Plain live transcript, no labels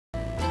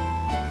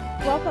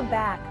Welcome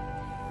back.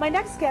 My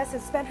next guest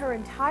has spent her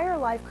entire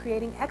life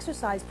creating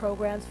exercise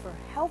programs for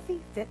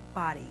healthy, fit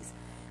bodies.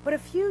 But a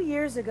few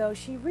years ago,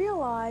 she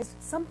realized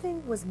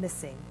something was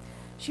missing.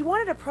 She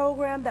wanted a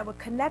program that would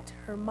connect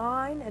her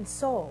mind and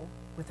soul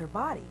with her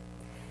body.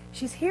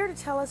 She's here to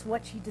tell us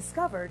what she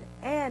discovered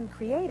and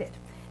created,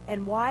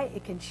 and why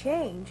it can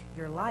change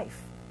your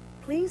life.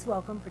 Please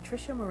welcome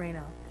Patricia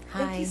Moreno.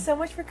 Hi. Thank you so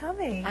much for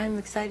coming. I'm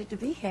excited to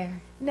be here.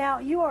 Now,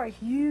 you are a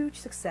huge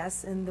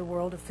success in the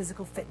world of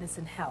physical fitness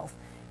and health,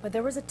 but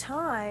there was a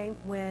time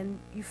when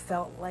you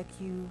felt like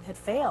you had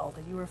failed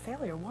and you were a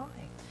failure. Why?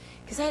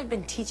 Because I had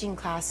been teaching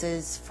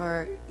classes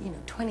for,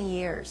 20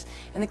 years,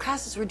 and the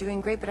classes were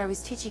doing great, but I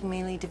was teaching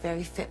mainly to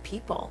very fit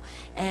people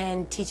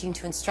and teaching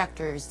to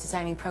instructors,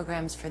 designing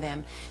programs for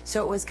them.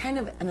 So it was kind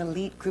of an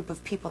elite group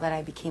of people that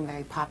I became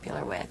very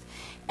popular with.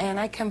 And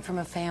I come from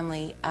a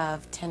family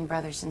of 10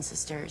 brothers and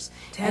sisters.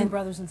 10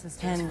 brothers and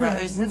sisters. 10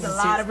 brothers and sisters. That's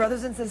a lot of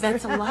brothers and sisters.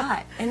 That's a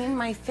lot. And in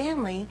my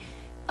family,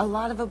 a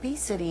lot of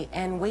obesity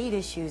and weight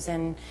issues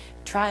and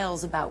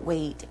trials about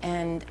weight,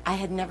 and I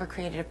had never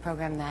created a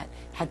program that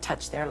had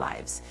touched their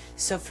lives.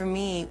 So for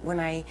me, when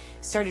I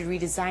started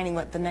redesigning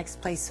what the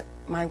next place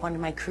I wanted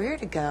my career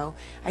to go,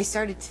 I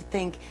started to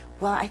think,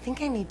 well, I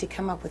think I need to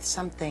come up with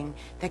something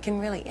that can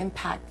really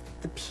impact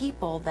the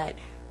people that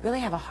really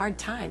have a hard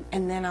time,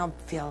 and then I'll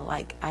feel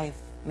like I've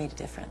made a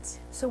difference.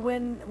 So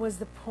when was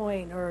the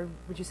point, or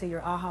would you say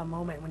your aha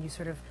moment, when you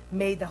sort of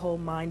made the whole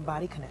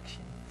mind-body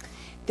connection?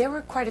 There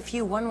were quite a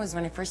few. One was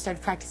when I first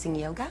started practicing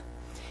yoga,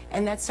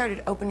 and that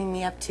started opening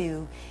me up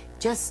to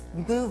just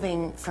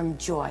moving from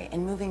joy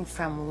and moving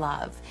from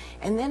love.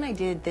 And then I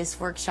did this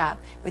workshop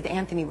with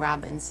Anthony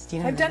Robbins. Do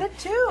you know I've done it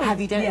too.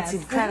 Have you done Yes. it?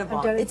 It's incredible.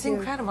 I've done it It's too.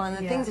 incredible. And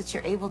the things that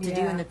you're able to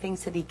do and the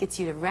things that he gets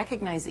you to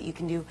recognize that you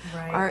can do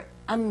are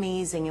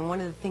amazing. And one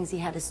of the things he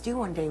had us do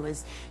one day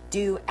was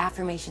do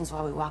affirmations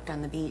while we walked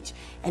on the beach.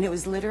 And it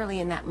was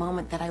literally in that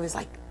moment that I was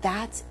like,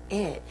 that's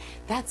it.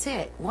 That's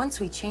it. Once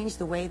we change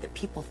the way that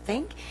people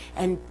think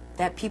and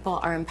that people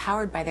are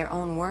empowered by their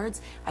own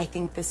words, I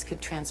think this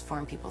could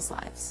transform people's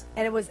lives.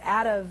 And it was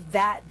out of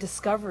that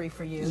discovery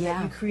for you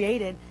that you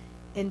created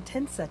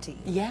Intensity.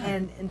 Yeah.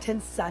 And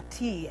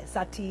Intensati,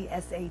 Sati,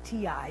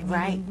 S-A-T-I.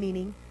 Right.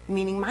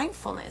 Meaning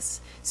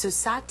mindfulness. So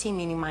sati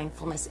meaning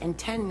mindfulness and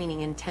ten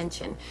meaning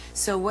intention.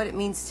 So what it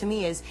means to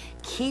me is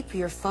keep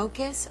your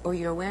focus or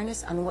your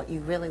awareness on what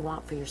you really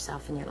want for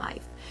yourself in your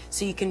life.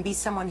 So you can be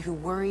someone who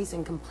worries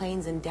and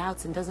complains and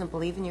doubts and doesn't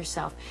believe in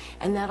yourself,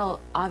 and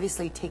that'll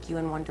obviously take you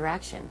in one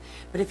direction.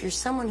 But if you're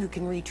someone who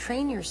can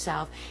retrain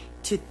yourself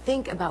to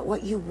think about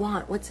what you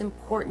want, what's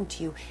important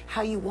to you,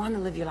 how you want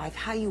to live your life,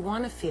 how you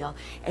want to feel,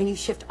 and you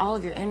shift all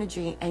of your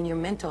energy and your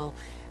mental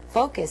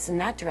focus in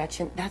that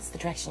direction, that's the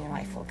direction your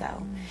life will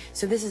go.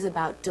 So this is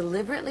about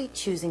deliberately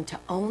choosing to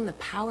own the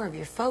power of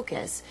your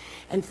focus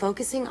and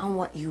focusing on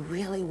what you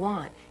really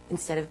want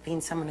instead of being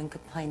someone who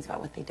complains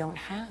about what they don't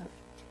have.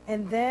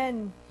 And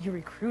then you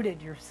recruited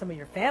some of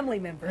your family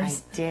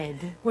members. I did.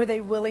 Were they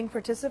willing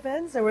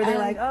participants, or were they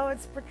like, oh,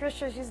 it's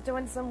Patricia, she's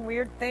doing some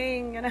weird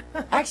thing? You know?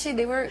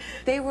 Actually,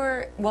 they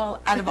were,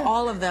 well, out of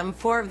all of them,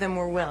 4 of them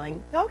were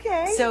willing.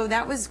 Okay. So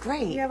that was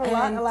great. You have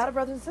a lot of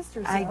brothers and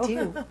sisters. So. I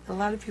do. A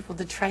lot of people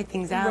to try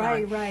things out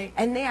Right, on. right.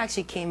 And they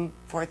actually came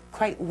forth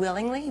quite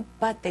willingly,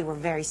 but they were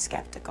very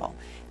skeptical.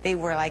 They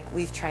were like,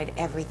 we've tried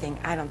everything.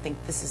 I don't think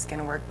this is going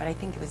to work, but I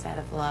think it was out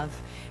of love.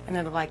 And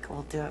they're like,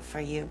 we'll do it for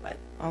you, but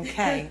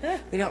okay.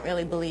 We don't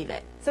really believe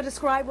it. So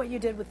describe what you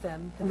did with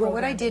them. Well,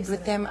 what I did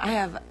with them, I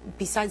have,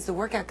 besides the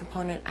workout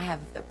component, I have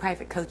the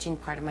private coaching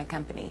part of my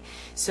company.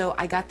 So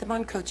I got them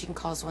on coaching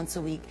calls once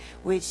a week,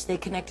 which they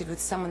connected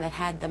with someone that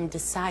had them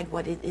decide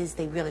what it is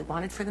they really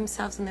wanted for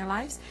themselves in their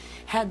lives,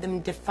 had them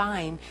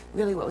define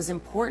really what was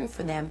important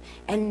for them.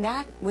 And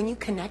that, when you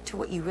connect to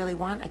what you really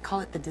want, I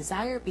call it the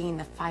desire being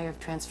the fire of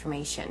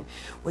transformation.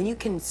 When you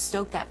can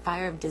stoke that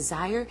fire of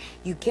desire,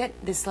 you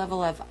get this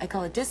level of, I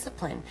call it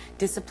discipline.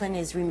 Discipline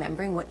is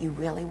remembering what you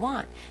really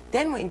want.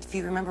 Then if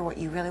you remember what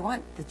you really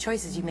want, the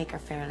choices you make are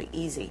fairly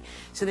easy.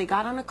 So they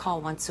got on a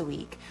call once a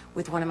week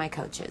with one of my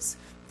coaches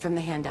from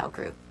the Handel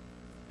group.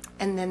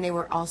 And then they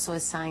were also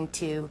assigned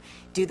to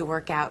do the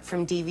workout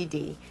from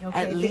DVD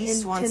at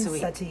least once a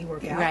week.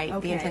 Workout.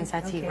 Right, the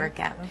Intensity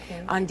workout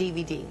on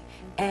DVD.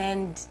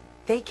 And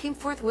they came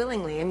forth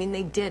willingly. I mean,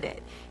 they did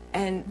it.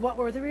 And what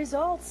were the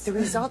results? The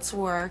results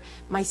were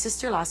my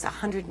sister lost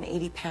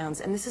 180 pounds.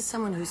 And this is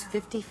someone who's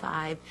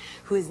 55,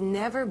 who has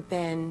never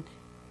been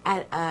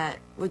at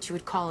what you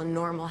would call a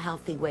normal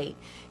healthy weight.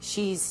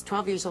 She's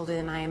 12 years older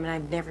than I am, and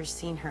I've never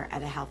seen her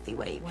at a healthy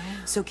weight. Wow.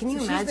 So can you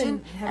imagine?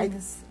 She's been having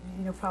this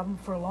problem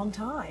for a long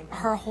time.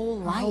 Her whole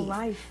life. Her whole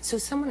life. So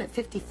someone at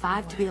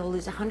 55 to be able to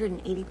lose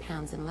 180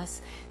 pounds in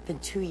less than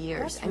 2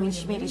 years. That's I mean, really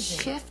she made a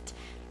shift.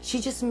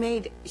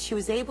 She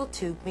was able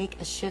to make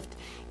a shift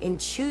in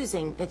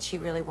choosing that she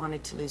really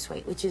wanted to lose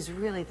weight, which is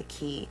really the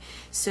key.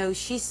 So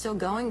she's still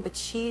going, but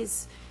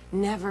she's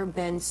never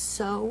been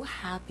so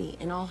happy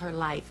in all her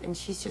life, and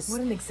she's just...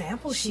 What an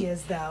example she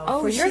is, though.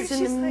 Oh, she's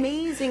an like,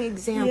 amazing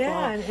example.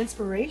 Yeah, an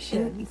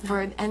inspiration.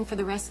 And for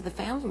the rest of the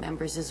family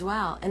members as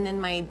well. And then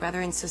my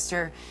brother and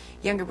sister,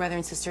 younger brother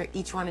and sister,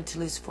 each wanted to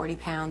lose 40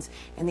 pounds,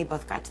 and they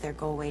both got to their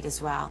goal weight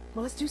as well.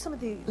 Well, let's do some of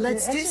the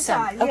Let's do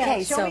exercise. some. Okay,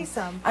 yeah, show so me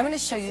some. I'm going to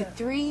show you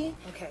three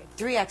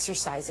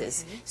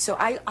exercises. Okay. So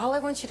all I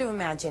want you to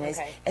imagine is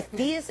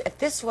if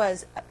this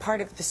was a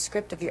part of the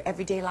script of your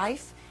everyday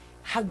life,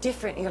 how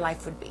different your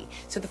life would be.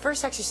 So the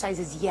first exercise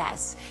is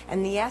yes,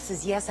 and the yes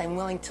is yes, I'm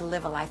willing to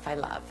live a life I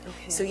love.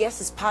 Okay. So yes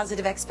is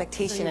positive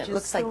expectation. So it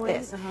looks like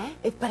this,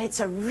 but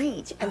it's a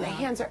reach, and the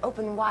hands are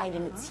open wide,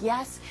 and it's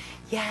yes,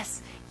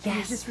 yes, yes. And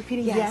you're just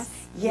repeating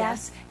yes,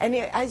 yes. And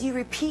as you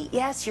repeat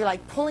yes, you're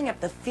like pulling up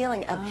the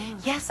feeling of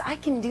yes, I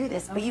can do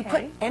this. But you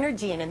put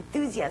energy and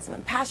enthusiasm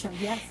and passion.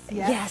 Yes,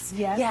 yes,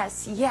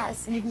 yes, yes,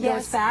 yes. And you can go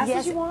as fast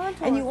as you want.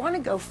 And you want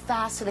to go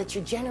fast so that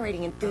you're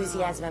generating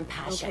enthusiasm and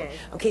passion.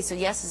 Okay, so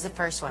yes is the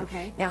first one.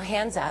 Okay. Now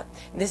hands up.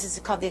 This is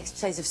called the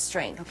exercise of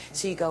strength. Okay.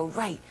 So you go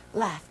right,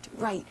 left,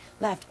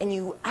 and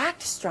you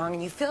act strong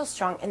and you feel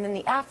strong. And then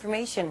the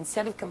affirmation,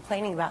 instead of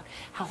complaining about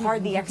how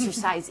hard the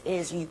exercise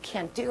is or you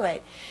can't do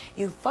it,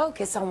 you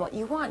focus on what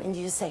you want and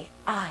you just say,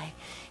 I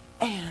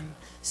am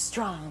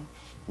strong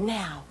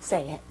now.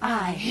 Say it.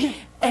 I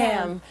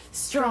am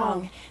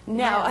strong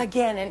now.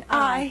 Again, and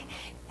I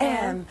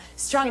am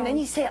strong. And then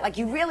you say it like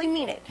you really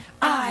mean it.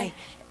 I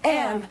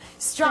am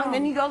strong.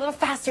 Then you go a little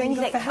faster and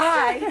you say,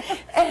 I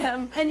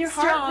am and your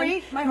strong heart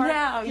rate, my heart,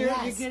 now. you're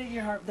getting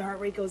the heart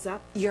rate goes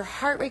up. Your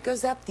heart rate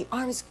goes up, the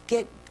arms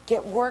get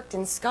worked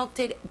and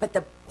sculpted, but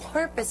the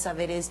purpose of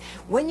it is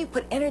when you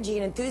put energy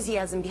and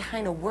enthusiasm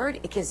behind a word,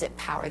 it gives it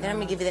power. Then I'm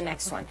going to give you the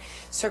next one.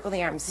 Circle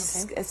the arms.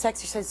 This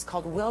exercise is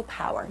called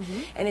willpower,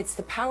 and it's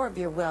the power of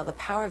your will, the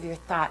power of your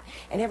thought,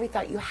 and every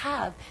thought you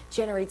have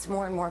generates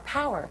more and more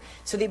power.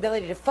 So the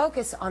ability to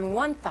focus on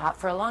one thought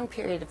for a long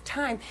period of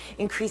time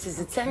increases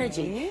its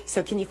energy.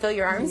 So can you feel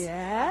your arms?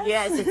 Yes.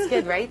 Yes, it's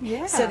good, right?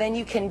 Yeah. So then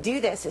you can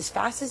do this as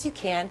fast as you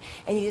can,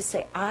 and you just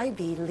say, I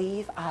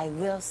believe I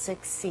will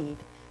succeed.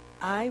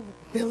 I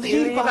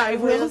believe I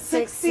will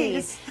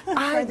succeed.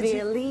 I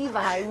believe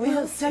I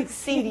will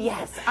succeed.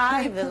 Yes,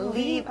 I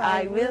believe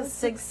I will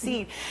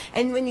succeed.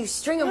 And when you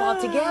string them all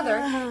together,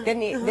 then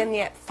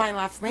the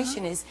final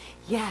affirmation is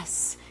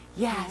yes,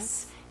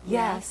 yes,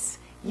 yes,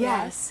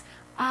 yes.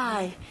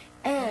 I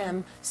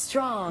am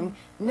strong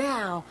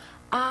now.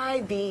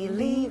 I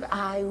believe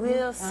I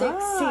will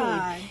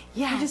succeed.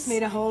 Yes. You just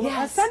made a whole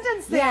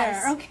sentence there.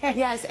 Yes. Okay.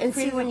 Yes. And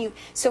see,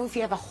 so if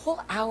you have a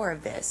whole hour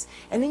of this,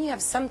 and then you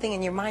have something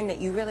in your mind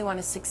that you really want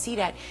to succeed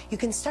at, you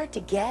can start to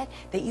get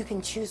that you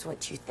can choose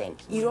what you think.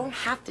 You don't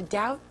have to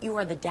doubt. You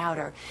are the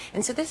doubter.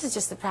 And so this is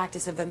just the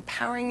practice of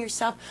empowering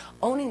yourself,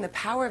 owning the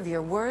power of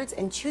your words,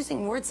 and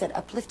choosing words that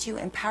uplift you,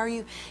 empower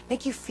you,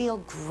 make you feel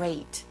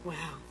great. Wow.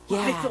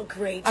 Yeah. I feel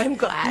great. I'm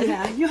glad.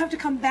 Yeah, you have to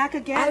come back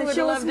again I and would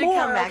show love us to more,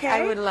 come back. okay?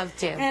 I would love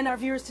to. And our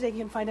viewers today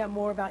can find out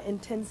more about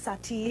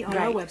Intensati on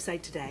our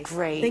website today.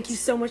 Great. Thank you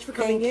so much for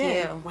coming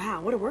in. Thank you.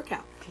 Wow, what a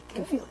workout. I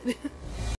can feel it.